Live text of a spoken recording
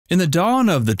In the dawn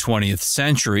of the 20th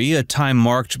century, a time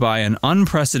marked by an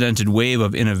unprecedented wave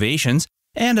of innovations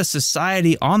and a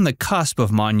society on the cusp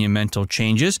of monumental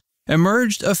changes,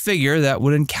 emerged a figure that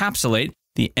would encapsulate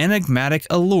the enigmatic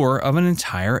allure of an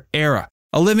entire era.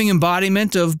 A living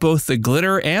embodiment of both the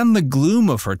glitter and the gloom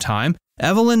of her time,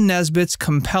 Evelyn Nesbit's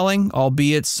compelling,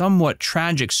 albeit somewhat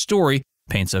tragic story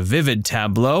paints a vivid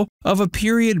tableau of a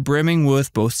period brimming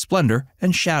with both splendor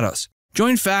and shadows.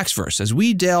 Join Factsverse as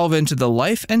we delve into the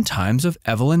life and times of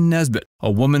Evelyn Nesbit, a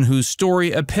woman whose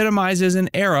story epitomizes an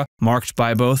era marked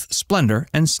by both splendor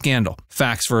and scandal.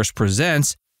 Factsverse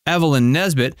presents Evelyn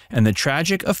Nesbit and the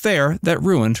tragic affair that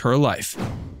ruined her life.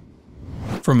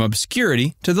 From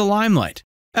obscurity to the limelight.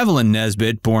 Evelyn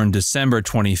Nesbit, born December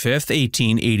 25,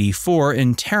 1884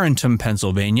 in Tarentum,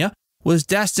 Pennsylvania, was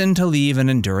destined to leave an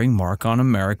enduring mark on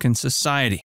American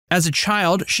society. As a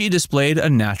child, she displayed a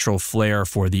natural flair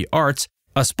for the arts,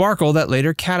 a sparkle that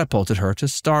later catapulted her to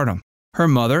stardom. Her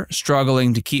mother,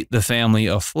 struggling to keep the family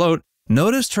afloat,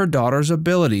 noticed her daughter's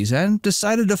abilities and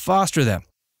decided to foster them.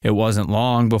 It wasn't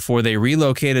long before they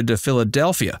relocated to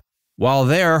Philadelphia. While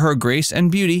there, her grace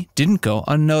and beauty didn't go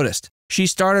unnoticed. She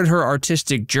started her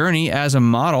artistic journey as a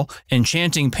model,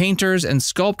 enchanting painters and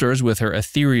sculptors with her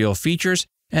ethereal features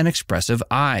and expressive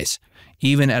eyes.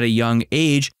 Even at a young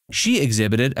age, she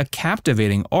exhibited a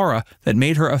captivating aura that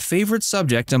made her a favorite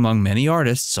subject among many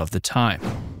artists of the time.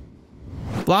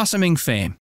 Blossoming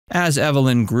fame. As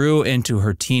Evelyn grew into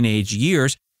her teenage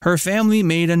years, her family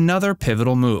made another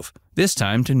pivotal move, this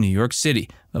time to New York City,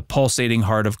 the pulsating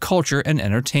heart of culture and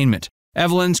entertainment.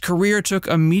 Evelyn's career took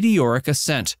a meteoric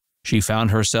ascent. She found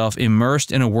herself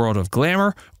immersed in a world of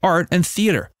glamour, art, and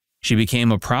theater. She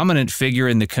became a prominent figure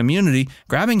in the community,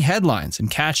 grabbing headlines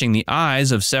and catching the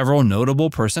eyes of several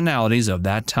notable personalities of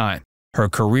that time. Her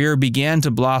career began to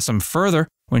blossom further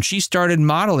when she started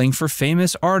modeling for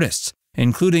famous artists,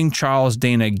 including Charles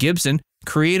Dana Gibson,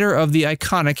 creator of the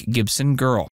iconic Gibson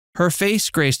Girl. Her face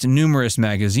graced numerous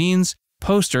magazines,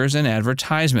 posters, and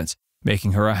advertisements,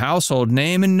 making her a household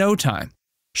name in no time.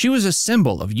 She was a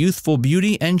symbol of youthful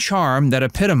beauty and charm that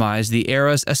epitomized the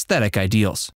era's aesthetic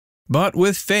ideals. But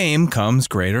with fame comes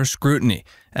greater scrutiny.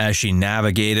 As she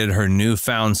navigated her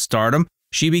newfound stardom,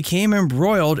 she became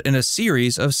embroiled in a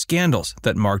series of scandals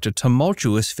that marked a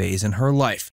tumultuous phase in her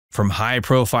life. From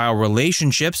high-profile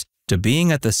relationships to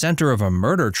being at the center of a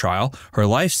murder trial, her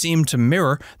life seemed to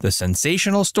mirror the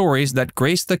sensational stories that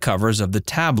graced the covers of the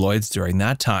tabloids during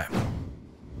that time.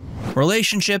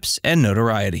 Relationships and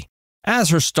notoriety. As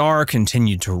her star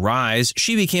continued to rise,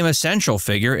 she became a central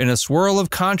figure in a swirl of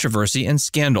controversy and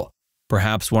scandal.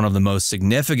 Perhaps one of the most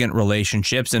significant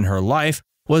relationships in her life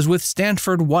was with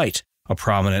Stanford White, a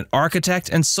prominent architect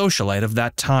and socialite of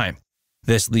that time.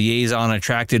 This liaison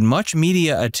attracted much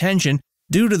media attention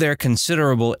due to their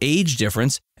considerable age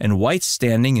difference and White's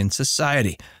standing in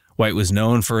society. White was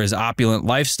known for his opulent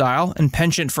lifestyle and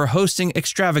penchant for hosting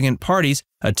extravagant parties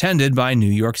attended by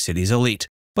New York City's elite.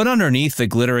 But underneath the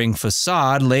glittering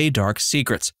facade lay dark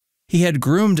secrets. He had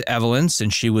groomed Evelyn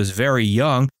since she was very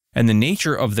young, and the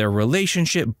nature of their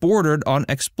relationship bordered on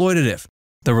exploitative.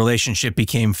 The relationship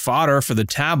became fodder for the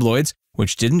tabloids,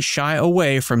 which didn't shy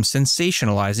away from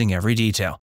sensationalizing every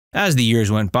detail. As the years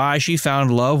went by, she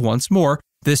found love once more,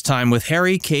 this time with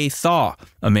Harry K. Thaw,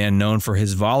 a man known for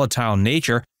his volatile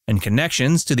nature and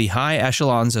connections to the high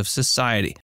echelons of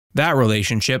society. That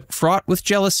relationship, fraught with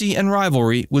jealousy and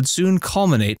rivalry, would soon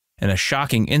culminate in a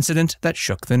shocking incident that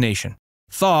shook the nation.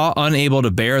 Thaw, unable to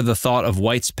bear the thought of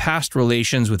White's past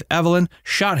relations with Evelyn,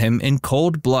 shot him in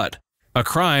cold blood, a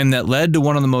crime that led to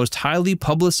one of the most highly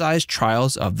publicized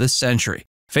trials of the century,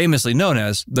 famously known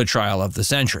as the Trial of the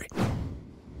Century.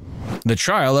 The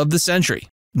Trial of the Century.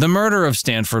 The murder of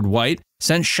Stanford White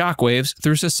sent shockwaves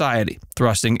through society,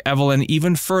 thrusting Evelyn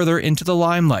even further into the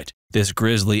limelight. This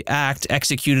grisly act,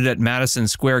 executed at Madison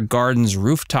Square Garden's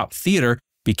rooftop theater,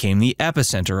 became the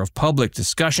epicenter of public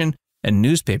discussion and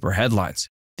newspaper headlines.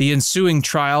 The ensuing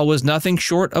trial was nothing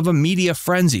short of a media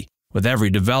frenzy, with every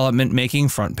development making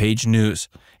front-page news.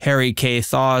 Harry K.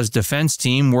 Thaw's defense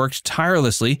team worked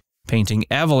tirelessly, painting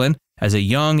Evelyn as a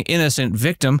young, innocent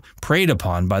victim preyed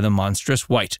upon by the monstrous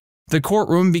White. The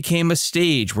courtroom became a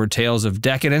stage where tales of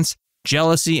decadence,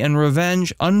 jealousy, and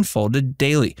revenge unfolded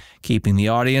daily, keeping the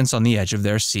audience on the edge of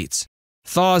their seats.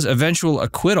 Thaw's eventual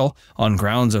acquittal, on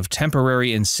grounds of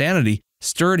temporary insanity,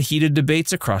 stirred heated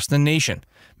debates across the nation.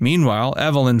 Meanwhile,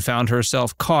 Evelyn found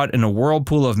herself caught in a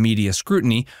whirlpool of media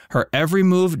scrutiny, her every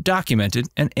move documented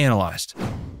and analyzed.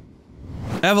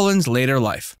 Evelyn's later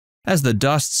life. As the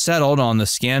dust settled on the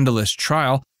scandalous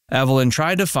trial, Evelyn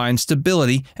tried to find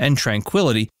stability and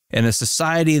tranquility in a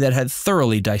society that had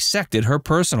thoroughly dissected her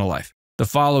personal life. The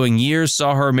following years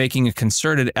saw her making a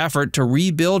concerted effort to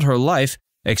rebuild her life,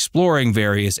 exploring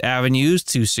various avenues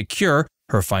to secure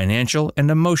her financial and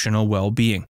emotional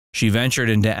well-being. She ventured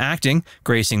into acting,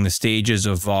 gracing the stages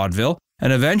of vaudeville,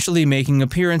 and eventually making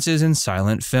appearances in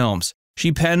silent films.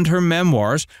 She penned her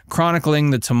memoirs, chronicling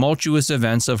the tumultuous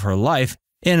events of her life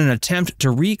in an attempt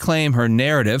to reclaim her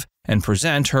narrative and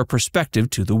present her perspective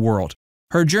to the world.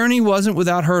 Her journey wasn't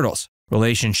without hurdles.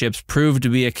 Relationships proved to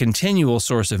be a continual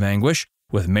source of anguish,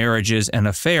 with marriages and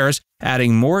affairs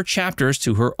adding more chapters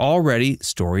to her already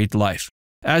storied life.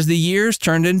 As the years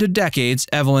turned into decades,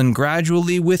 Evelyn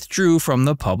gradually withdrew from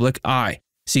the public eye,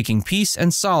 seeking peace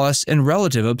and solace in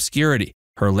relative obscurity.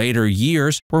 Her later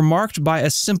years were marked by a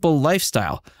simple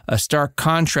lifestyle, a stark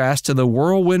contrast to the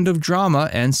whirlwind of drama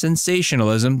and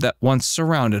sensationalism that once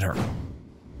surrounded her.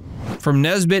 From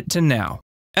Nesbit to now.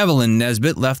 Evelyn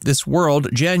Nesbit left this world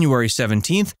January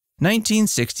 17,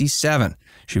 1967.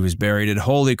 She was buried at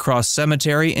Holy Cross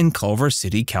Cemetery in Culver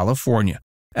City, California.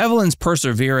 Evelyn's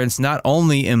perseverance not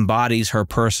only embodies her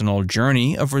personal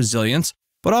journey of resilience,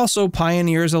 but also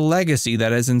pioneers a legacy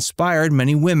that has inspired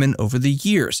many women over the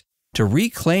years to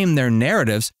reclaim their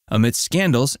narratives amidst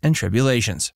scandals and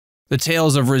tribulations. The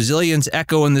tales of resilience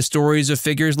echo in the stories of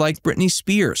figures like Britney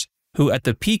Spears, who at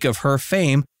the peak of her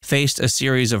fame faced a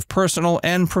series of personal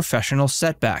and professional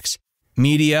setbacks.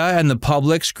 Media and the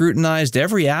public scrutinized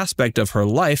every aspect of her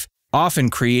life, often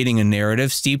creating a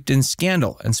narrative steeped in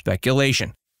scandal and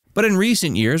speculation. But in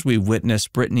recent years, we've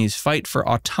witnessed Britney's fight for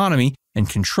autonomy and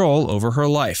control over her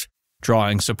life,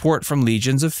 drawing support from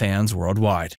legions of fans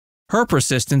worldwide. Her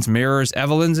persistence mirrors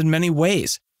Evelyn's in many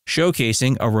ways,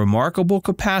 showcasing a remarkable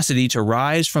capacity to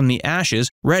rise from the ashes,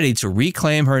 ready to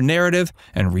reclaim her narrative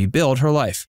and rebuild her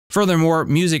life. Furthermore,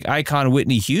 music icon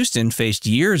Whitney Houston faced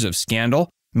years of scandal,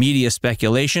 media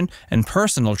speculation, and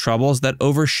personal troubles that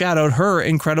overshadowed her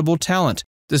incredible talent.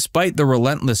 Despite the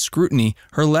relentless scrutiny,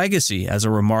 her legacy as a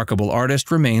remarkable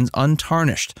artist remains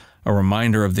untarnished, a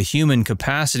reminder of the human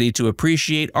capacity to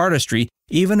appreciate artistry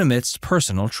even amidst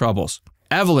personal troubles.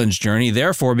 Evelyn's journey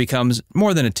therefore becomes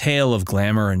more than a tale of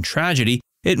glamour and tragedy.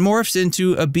 It morphs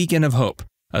into a beacon of hope,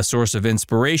 a source of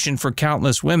inspiration for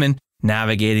countless women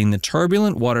navigating the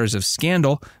turbulent waters of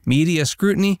scandal, media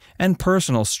scrutiny, and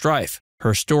personal strife.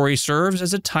 Her story serves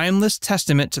as a timeless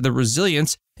testament to the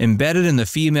resilience embedded in the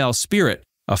female spirit,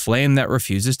 a flame that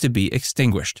refuses to be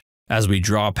extinguished. As we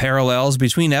draw parallels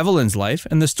between Evelyn's life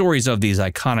and the stories of these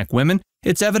iconic women,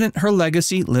 it's evident her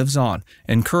legacy lives on,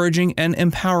 encouraging and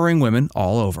empowering women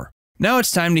all over. Now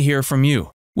it's time to hear from you.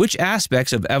 Which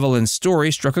aspects of Evelyn's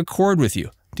story struck a chord with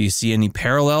you? Do you see any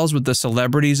parallels with the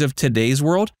celebrities of today's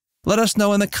world? Let us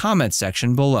know in the comments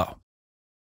section below.